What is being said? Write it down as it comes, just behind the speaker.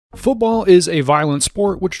Football is a violent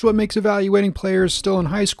sport, which is what makes evaluating players still in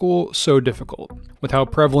high school so difficult. With how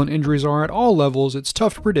prevalent injuries are at all levels, it's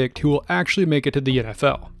tough to predict who will actually make it to the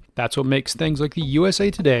NFL. That's what makes things like the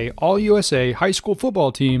USA Today All-USA high school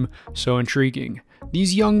football team so intriguing.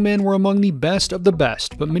 These young men were among the best of the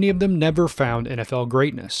best, but many of them never found NFL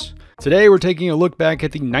greatness. Today we're taking a look back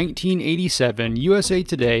at the 1987 USA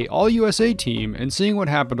Today All-USA team and seeing what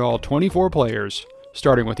happened to all 24 players,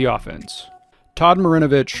 starting with the offense. Todd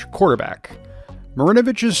Marinovich, quarterback.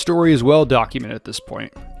 Marinovich's story is well documented at this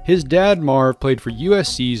point. His dad, Marv, played for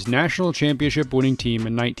USC's national championship winning team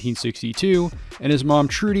in 1962, and his mom,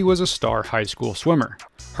 Trudy, was a star high school swimmer.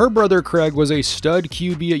 Her brother, Craig, was a stud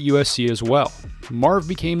QB at USC as well. Marv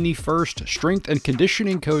became the first strength and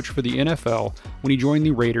conditioning coach for the NFL when he joined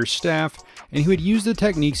the Raiders staff, and he would use the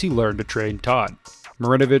techniques he learned to train Todd.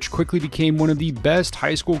 Marinovich quickly became one of the best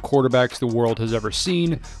high school quarterbacks the world has ever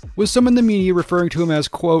seen, with some in the media referring to him as,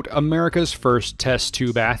 quote, America's first test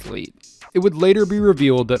tube athlete. It would later be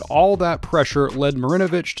revealed that all that pressure led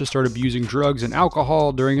Marinovich to start abusing drugs and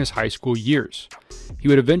alcohol during his high school years. He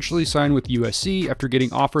would eventually sign with USC after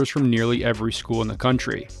getting offers from nearly every school in the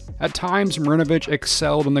country. At times, Marinovich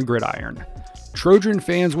excelled on the gridiron. Trojan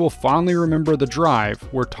fans will fondly remember the drive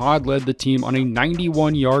where Todd led the team on a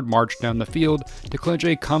 91-yard march down the field to clinch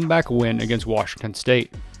a comeback win against Washington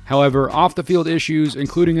State. However, off-the-field issues,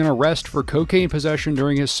 including an arrest for cocaine possession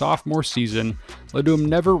during his sophomore season, led to him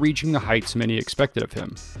never reaching the heights many expected of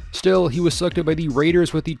him. Still, he was selected by the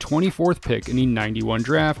Raiders with the 24th pick in the 91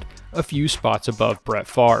 draft, a few spots above Brett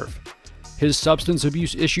Favre. His substance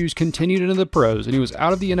abuse issues continued into the pros, and he was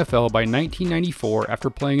out of the NFL by 1994 after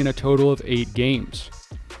playing in a total of 8 games.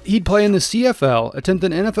 He'd play in the CFL, attempt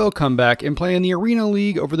an NFL comeback, and play in the Arena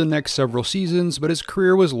League over the next several seasons, but his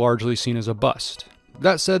career was largely seen as a bust.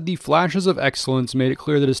 That said, the flashes of excellence made it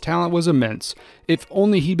clear that his talent was immense, if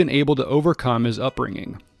only he'd been able to overcome his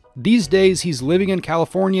upbringing. These days, he's living in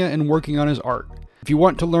California and working on his art. If you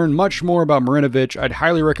want to learn much more about Marinovich, I'd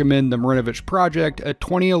highly recommend the Marinovich Project, a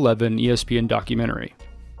 2011 ESPN documentary.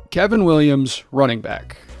 Kevin Williams, running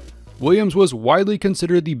back. Williams was widely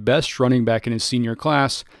considered the best running back in his senior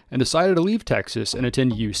class and decided to leave Texas and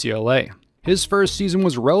attend UCLA. His first season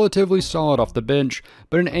was relatively solid off the bench,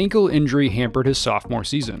 but an ankle injury hampered his sophomore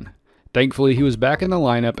season. Thankfully, he was back in the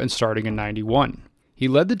lineup and starting in 91. He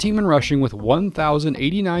led the team in rushing with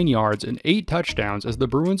 1,089 yards and 8 touchdowns as the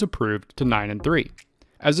Bruins improved to 9-3.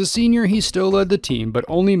 As a senior, he still led the team, but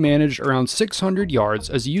only managed around 600 yards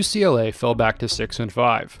as UCLA fell back to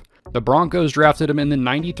 6-5. The Broncos drafted him in the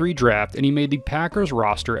 93 draft, and he made the Packers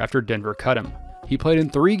roster after Denver cut him. He played in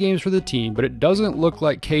 3 games for the team, but it doesn't look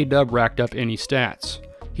like K-Dub racked up any stats.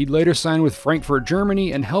 He'd later sign with Frankfurt,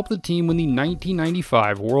 Germany, and help the team win the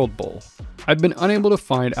 1995 World Bowl. I've been unable to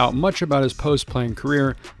find out much about his post-playing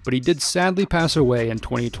career, but he did sadly pass away in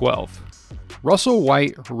 2012. Russell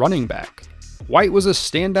White, running back. White was a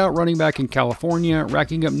standout running back in California,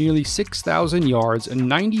 racking up nearly 6,000 yards and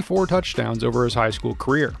 94 touchdowns over his high school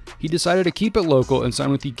career. He decided to keep it local and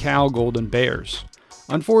signed with the Cal Golden Bears.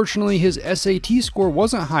 Unfortunately, his SAT score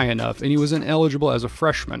wasn't high enough and he was ineligible as a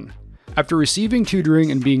freshman. After receiving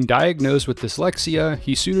tutoring and being diagnosed with dyslexia,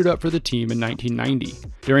 he suited up for the team in 1990.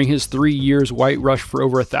 During his 3 years, White rushed for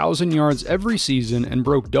over 1,000 yards every season and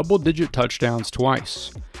broke double-digit touchdowns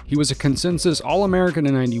twice. He was a consensus All-American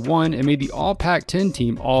in 91 and made the All-Pac-10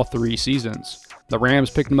 team all 3 seasons. The Rams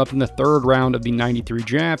picked him up in the 3rd round of the 93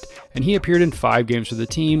 draft, and he appeared in 5 games for the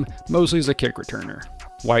team, mostly as a kick returner.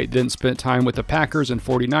 White then spent time with the Packers and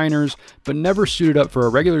 49ers, but never suited up for a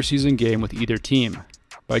regular season game with either team.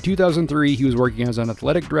 By 2003, he was working as an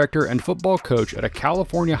athletic director and football coach at a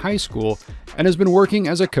California high school and has been working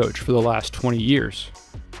as a coach for the last 20 years.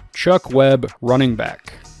 Chuck Webb, running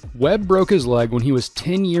back. Webb broke his leg when he was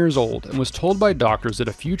 10 years old and was told by doctors that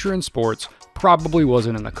a future in sports probably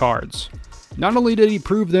wasn't in the cards. Not only did he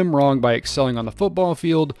prove them wrong by excelling on the football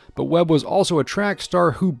field, but Webb was also a track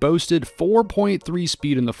star who boasted 4.3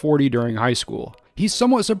 speed in the 40 during high school. He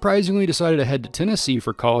somewhat surprisingly decided to head to Tennessee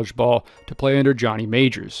for college ball to play under Johnny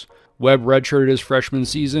Majors. Webb redshirted his freshman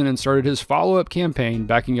season and started his follow-up campaign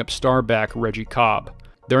backing up star back Reggie Cobb.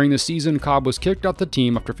 During the season, Cobb was kicked off the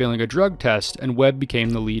team after failing a drug test, and Webb became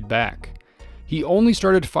the lead back. He only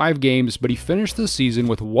started 5 games, but he finished the season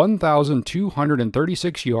with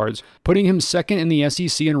 1,236 yards, putting him second in the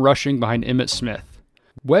SEC in rushing behind Emmitt Smith.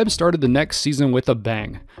 Webb started the next season with a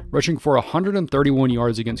bang, rushing for 131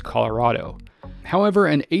 yards against Colorado. However,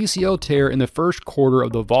 an ACL tear in the first quarter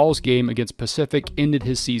of the Vols game against Pacific ended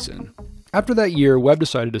his season. After that year, Webb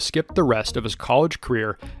decided to skip the rest of his college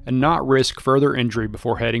career and not risk further injury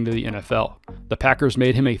before heading to the NFL. The Packers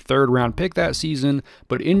made him a third-round pick that season,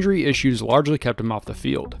 but injury issues largely kept him off the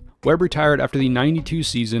field. Webb retired after the '92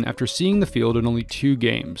 season after seeing the field in only 2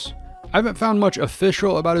 games. I haven't found much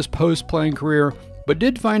official about his post-playing career, but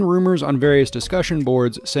did find rumors on various discussion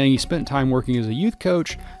boards saying he spent time working as a youth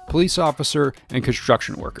coach, police officer, and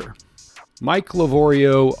construction worker. Mike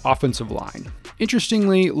LiVorio, offensive line.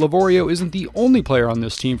 Interestingly, LiVorio isn't the only player on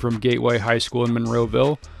this team from Gateway High School in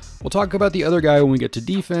Monroeville. We'll talk about the other guy when we get to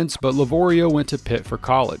defense, but LiVorio went to Pitt for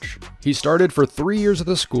college. He started for 3 years at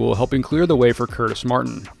the school, helping clear the way for Curtis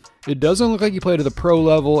Martin. It doesn't look like he played at the pro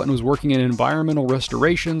level and was working in environmental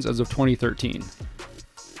restorations as of 2013.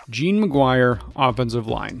 Gene McGuire, offensive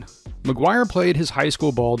line. McGuire played his high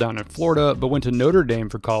school ball down in Florida, but went to Notre Dame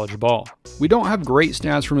for college ball. We don't have great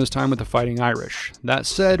stats from his time with the Fighting Irish. That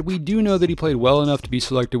said, we do know that he played well enough to be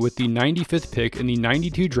selected with the 95th pick in the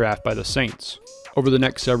 '92 draft by the Saints. Over the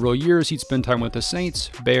next several years, he'd spend time with the Saints,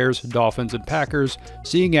 Bears, Dolphins, and Packers,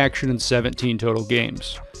 seeing action in 17 total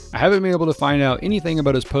games. I haven't been able to find out anything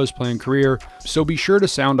about his post-playing career, so be sure to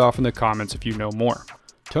sound off in the comments if you know more.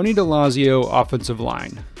 Tony Delazio, offensive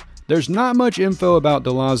line. There's not much info about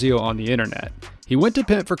Delazio on the internet. He went to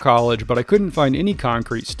Pitt for college, but I couldn't find any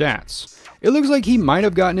concrete stats. It looks like he might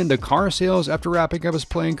have gotten into car sales after wrapping up his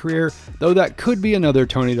playing career, though that could be another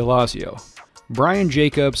Tony Delazio. Brian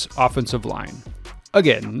Jacobs, offensive line.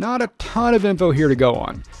 Again, not a ton of info here to go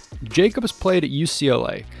on. Jacobs played at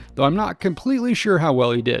UCLA, though I'm not completely sure how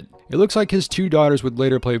well he did. It looks like his 2 daughters would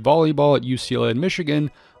later play volleyball at UCLA in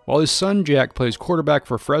Michigan, while his son Jack plays quarterback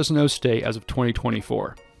for Fresno State as of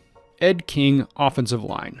 2024. Ed King, offensive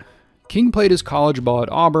line. King played his college ball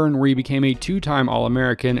at Auburn, where he became a 2-time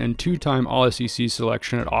All-American and 2-time All-SEC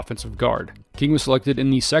selection at offensive guard. King was selected in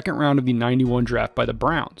the second round of the '91 draft by the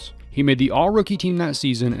Browns. He made the All-Rookie team that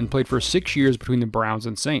season and played for 6 years between the Browns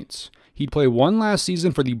and Saints. He'd play one last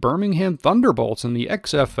season for the Birmingham Thunderbolts in the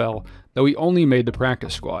XFL, though he only made the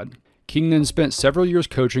practice squad. King then spent several years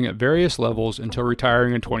coaching at various levels until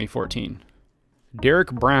retiring in 2014.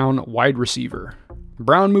 Derek Brown, wide receiver.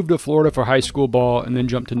 Brown moved to Florida for high school ball and then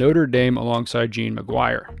jumped to Notre Dame alongside Gene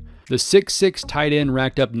McGuire. The 6'6" tight end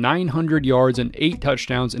racked up 900 yards and 8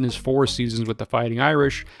 touchdowns in his 4 seasons with the Fighting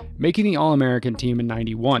Irish, making the All-American team in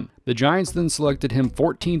 '91. The Giants then selected him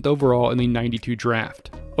 14th overall in the '92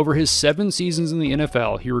 draft. Over his 7 seasons in the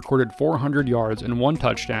NFL, he recorded 400 yards and 1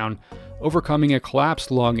 touchdown, overcoming a collapsed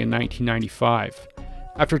lung in 1995.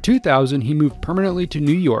 After 2000, he moved permanently to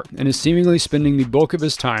New York and is seemingly spending the bulk of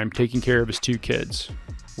his time taking care of his 2 kids.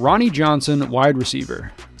 Ronnie Johnson, wide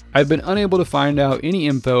receiver. I've been unable to find out any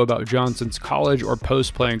info about Johnson's college or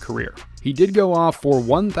post-playing career. He did go off for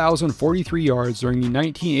 1,043 yards during the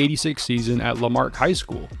 1986 season at Lamarck High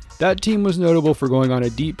School. That team was notable for going on a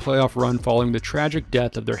deep playoff run following the tragic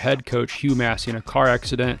death of their head coach Hugh Massey in a car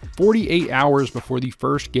accident 48 hours before the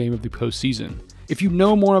first game of the postseason. If you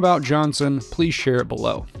know more about Johnson, please share it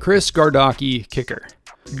below. Chris Gardocki, kicker.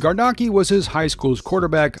 Gardocki was his high school's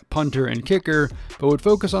quarterback, punter, and kicker, but would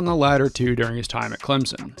focus on the latter 2 during his time at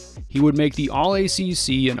Clemson. He would make the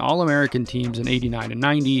All-ACC and All-American teams in '89 and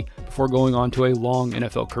 '90 before going on to a long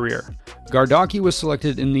NFL career. Gardocki was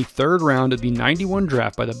selected in the 3rd round of the '91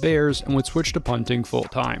 draft by the Bears and would switch to punting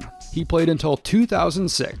full-time. He played until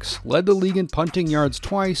 2006, led the league in punting yards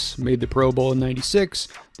twice, made the Pro Bowl in '96,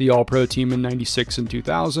 the All-Pro team in '96 and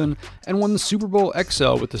 2000, and won the Super Bowl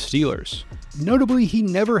XL with the Steelers. Notably, he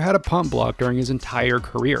never had a punt block during his entire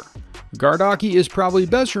career. Gardocki is probably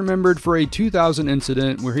best remembered for a 2000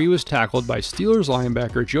 incident where he was tackled by Steelers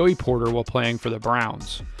linebacker Joey Porter while playing for the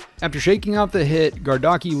Browns. After shaking off the hit,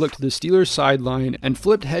 Gardocki looked to the Steelers sideline and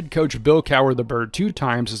flipped head coach Bill Cowher the bird 2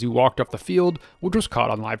 times as he walked off the field, which was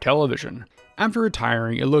caught on live television. After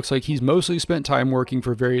retiring, it looks like he's mostly spent time working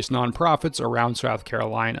for various nonprofits around South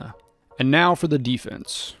Carolina. And now for the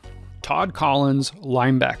defense. Todd Collins,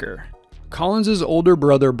 linebacker. Collins' older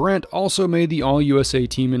brother Brent also made the All-USA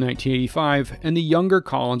team in 1985, and the younger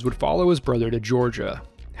Collins would follow his brother to Georgia.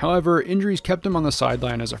 However, injuries kept him on the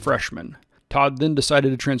sideline as a freshman. Todd then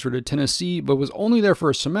decided to transfer to Tennessee, but was only there for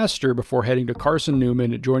a semester before heading to Carson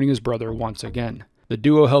Newman and joining his brother once again. The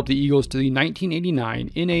duo helped the Eagles to the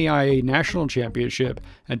 1989 NAIA National Championship,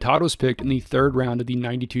 and Todd was picked in the 3rd round of the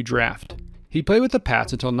 '92 draft. He played with the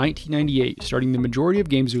Pats until 1998, starting the majority of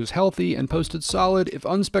games he was healthy and posted solid, if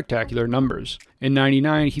unspectacular, numbers. In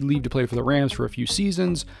 '99, he'd leave to play for the Rams for a few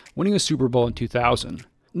seasons, winning a Super Bowl in 2000.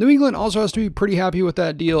 New England also has to be pretty happy with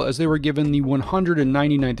that deal, as they were given the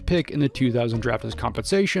 199th pick in the 2000 draft as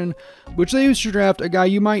compensation, which they used to draft a guy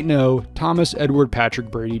you might know, Thomas Edward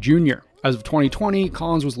Patrick Brady Jr. As of 2020,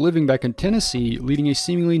 Collins was living back in Tennessee, leading a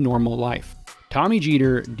seemingly normal life. Tommy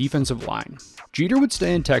Jeter, defensive line. Jeter would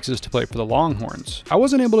stay in Texas to play for the Longhorns. I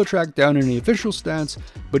wasn't able to track down any official stats,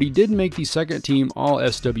 but he did make the second-team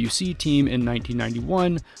All-SWC team in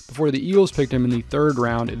 1991 before the Eagles picked him in the 3rd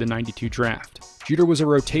round in the '92 draft. Jeter was a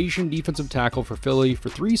rotation defensive tackle for Philly for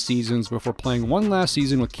 3 seasons before playing one last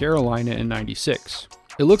season with Carolina in '96.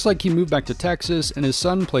 It looks like he moved back to Texas, and his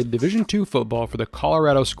son played Division II football for the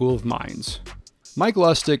Colorado School of Mines. Mike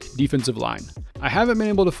Lustyk, defensive line. I haven't been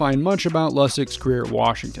able to find much about Lustyk's career at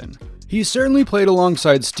Washington. He certainly played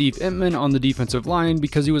alongside Steve Entman on the defensive line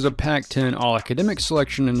because he was a Pac-10 All-Academic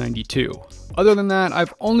selection in '92. Other than that,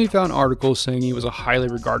 I've only found articles saying he was a highly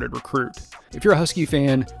regarded recruit. If you're a Husky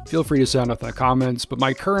fan, feel free to sound off in the comments, but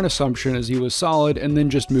my current assumption is he was solid and then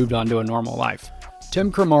just moved on to a normal life.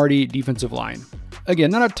 Tim Cromartie, defensive line.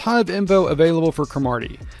 Again, not a ton of info available for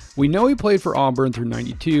Cromartie. We know he played for Auburn through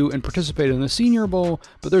 '92 and participated in the Senior Bowl,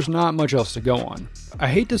 but there's not much else to go on. I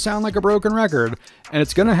hate to sound like a broken record, and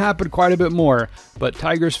it's going to happen quite a bit more, but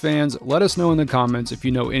Tigers fans, let us know in the comments if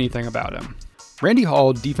you know anything about him. Randy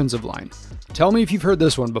Hall, defensive line. Tell me if you've heard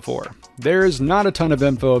this one before. There is not a ton of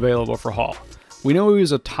info available for Hall. We know he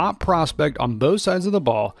was a top prospect on both sides of the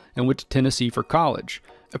ball and went to Tennessee for college.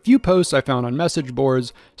 A few posts I found on message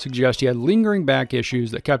boards suggest he had lingering back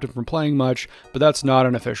issues that kept him from playing much, but that's not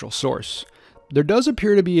an official source. There does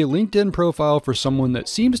appear to be a LinkedIn profile for someone that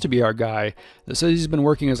seems to be our guy that says he's been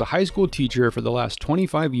working as a high school teacher for the last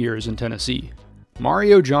 25 years in Tennessee.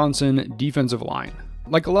 Mario Johnson, defensive line.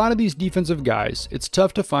 Like a lot of these defensive guys, it's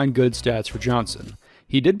tough to find good stats for Johnson.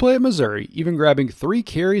 He did play at Missouri, even grabbing 3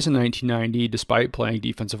 carries in 1990 despite playing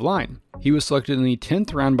defensive line. He was selected in the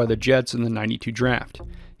 10th round by the Jets in the '92 draft.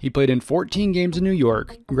 He played in 14 games in New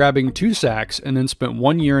York, grabbing 2 sacks, and then spent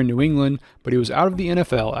 1 year in New England, but he was out of the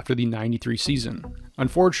NFL after the '93 season.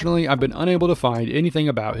 Unfortunately, I've been unable to find anything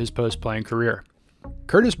about his post-playing career.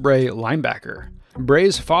 Curtis Bray, linebacker.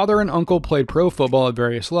 Bray's father and uncle played pro football at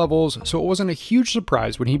various levels, so it wasn't a huge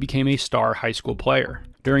surprise when he became a star high school player.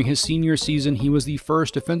 During his senior season, he was the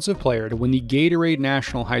first defensive player to win the Gatorade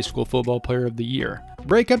National High School Football Player of the Year.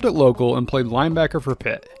 Bray kept it local and played linebacker for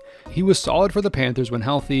Pitt. He was solid for the Panthers when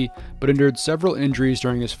healthy, but endured several injuries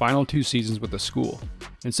during his final 2 seasons with the school.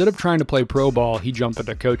 Instead of trying to play pro ball, he jumped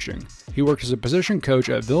into coaching. He worked as a position coach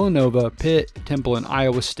at Villanova, Pitt, Temple, and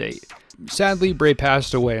Iowa State. Sadly, Bray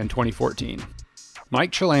passed away in 2014.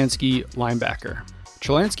 Mike Chalenski, linebacker.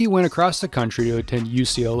 Chalenski went across the country to attend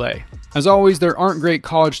UCLA. As always, there aren't great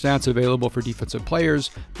college stats available for defensive players,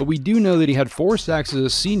 but we do know that he had 4 sacks as a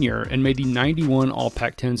senior and made the '91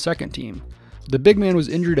 All-Pac-10 second team. The big man was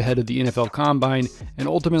injured ahead of the NFL Combine and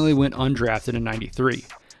ultimately went undrafted in '93.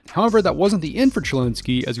 However, that wasn't the end for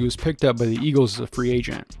Chalenski as he was picked up by the Eagles as a free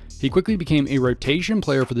agent. He quickly became a rotation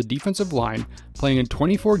player for the defensive line, playing in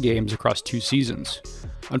 24 games across 2 seasons.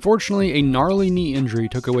 Unfortunately, a gnarly knee injury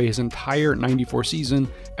took away his entire '94 season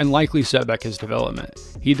and likely set back his development.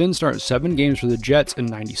 He then started 7 games for the Jets in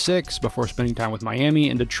 '96 before spending time with Miami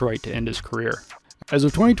and Detroit to end his career. As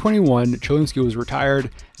of 2021, Chalenski was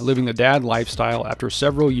retired and living the dad lifestyle after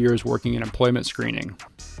several years working in employment screening.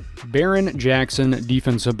 Baron Jackson,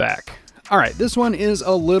 defensive back. Alright, this one is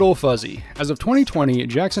a little fuzzy. As of 2020,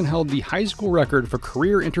 Jackson held the high school record for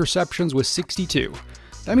career interceptions with 62.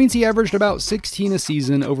 That means he averaged about 16 a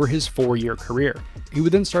season over his 4-year career. He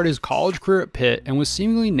would then start his college career at Pitt and was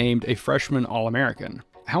seemingly named a freshman All-American.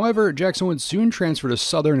 However, Jackson would soon transfer to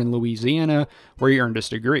Southern in Louisiana, where he earned his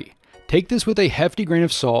degree. Take this with a hefty grain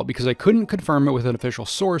of salt because I couldn't confirm it with an official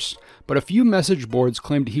source, but a few message boards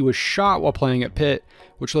claimed he was shot while playing at Pitt,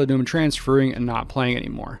 which led to him transferring and not playing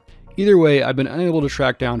anymore. Either way, I've been unable to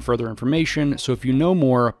track down further information, so if you know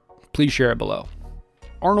more, please share it below.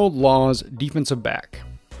 Arnold Laws, defensive back.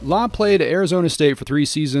 Law played at Arizona State for 3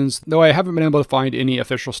 seasons, though I haven't been able to find any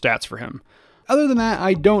official stats for him. Other than that,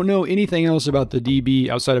 I don't know anything else about the DB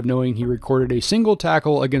outside of knowing he recorded a single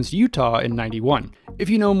tackle against Utah in '91. If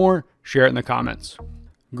you know more, share it in the comments.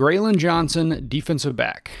 Graylin Johnson, defensive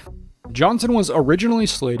back. Johnson was originally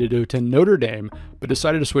slated to attend Notre Dame, but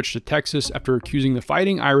decided to switch to Texas after accusing the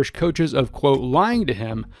Fighting Irish coaches of, quote, lying to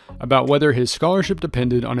him about whether his scholarship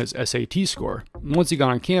depended on his SAT score. Once he got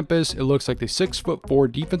on campus, it looks like the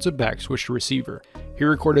 6'4" defensive back switched to receiver. He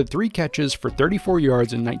recorded 3 catches for 34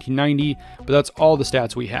 yards in 1990, but that's all the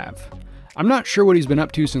stats we have. I'm not sure what he's been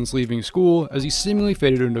up to since leaving school, as he seemingly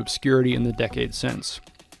faded into obscurity in the decades since.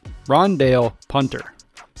 Ron Dale, punter.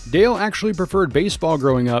 Dale actually preferred baseball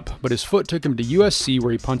growing up, but his foot took him to USC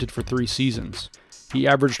where he punted for 3 seasons. He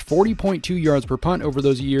averaged 40.2 yards per punt over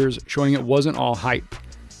those years, showing it wasn't all hype.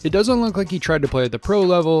 It doesn't look like he tried to play at the pro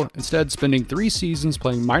level, instead spending 3 seasons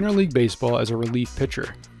playing minor league baseball as a relief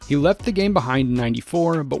pitcher. He left the game behind in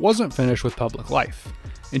 '94, but wasn't finished with public life.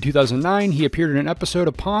 In 2009, he appeared in an episode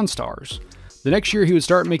of Pawn Stars. The next year, he would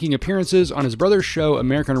start making appearances on his brother's show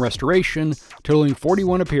American Restoration, totaling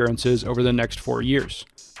 41 appearances over the next 4 years.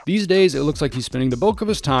 These days, it looks like he's spending the bulk of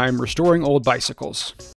his time restoring old bicycles.